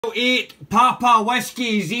8 Papa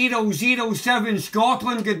Whiskey 007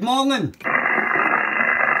 Scotland, good morning. Very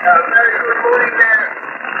good morning there.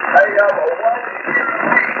 I am 1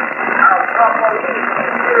 Papa Whiskey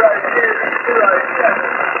 007.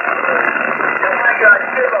 I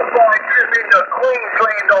give a fine trip into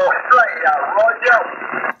Queensland, Australia, Roger.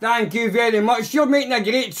 Thank you very much. You're making a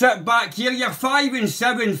great trip back here. You're 5 and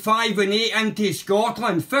 7, 5 and 8 into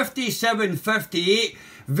Scotland. 57-58.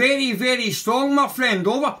 Very, very strong, my friend.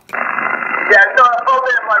 Over. Yeah, no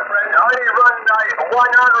problem, my friend. I only run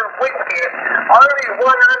 100 whiskey. Only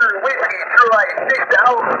 100 whiskey through a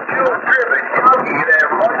 6-hour fuel driven junkie there,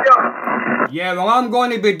 Roger. Yeah, well, I'm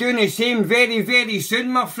going to be doing the same very, very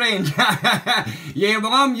soon, my friend. Yeah,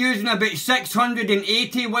 well, I'm using about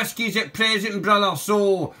 680 whiskies at present, brother.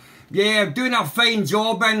 So, yeah, doing a fine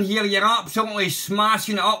job in here. You're absolutely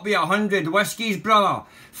smashing it up with 100 whiskies, brother.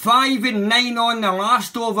 5 and 9 on the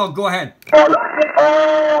last over. Go ahead. Oh, my friend. I'll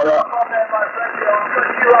put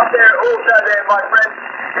you up there also there, my friend.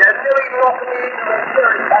 Yeah, nearly knocking me into the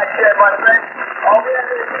dirt back there, my friend. I'll be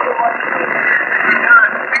able to feel my you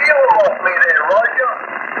can't feel off me there,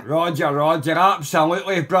 Roger. Roger,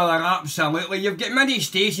 absolutely, brother, absolutely. You've got many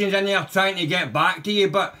stations in there trying to get back to you,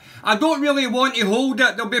 but I don't really want to hold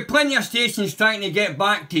it. There'll be plenty of stations trying to get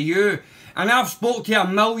back to you. And I've spoke to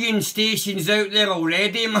 1 million stations out there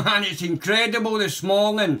already, man. It's incredible this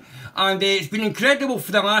morning. And it's been incredible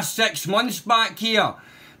for the last 6 months back here.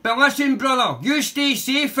 But listen, brother, you stay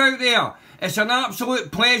safe out there. It's an absolute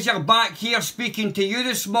pleasure back here speaking to you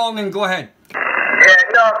this morning. Go ahead. Yeah,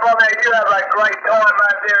 no problem. You have a great time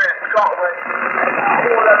out there in Scotland.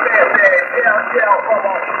 All the best there. Ciao, from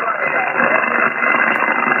Australia.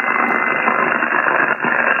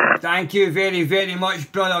 Thank you very, very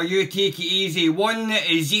much, brother. You take it easy.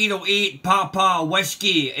 108 Papa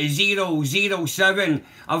Whiskey 007.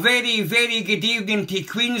 A very, very good evening to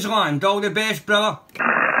Queensland. All the best, brother.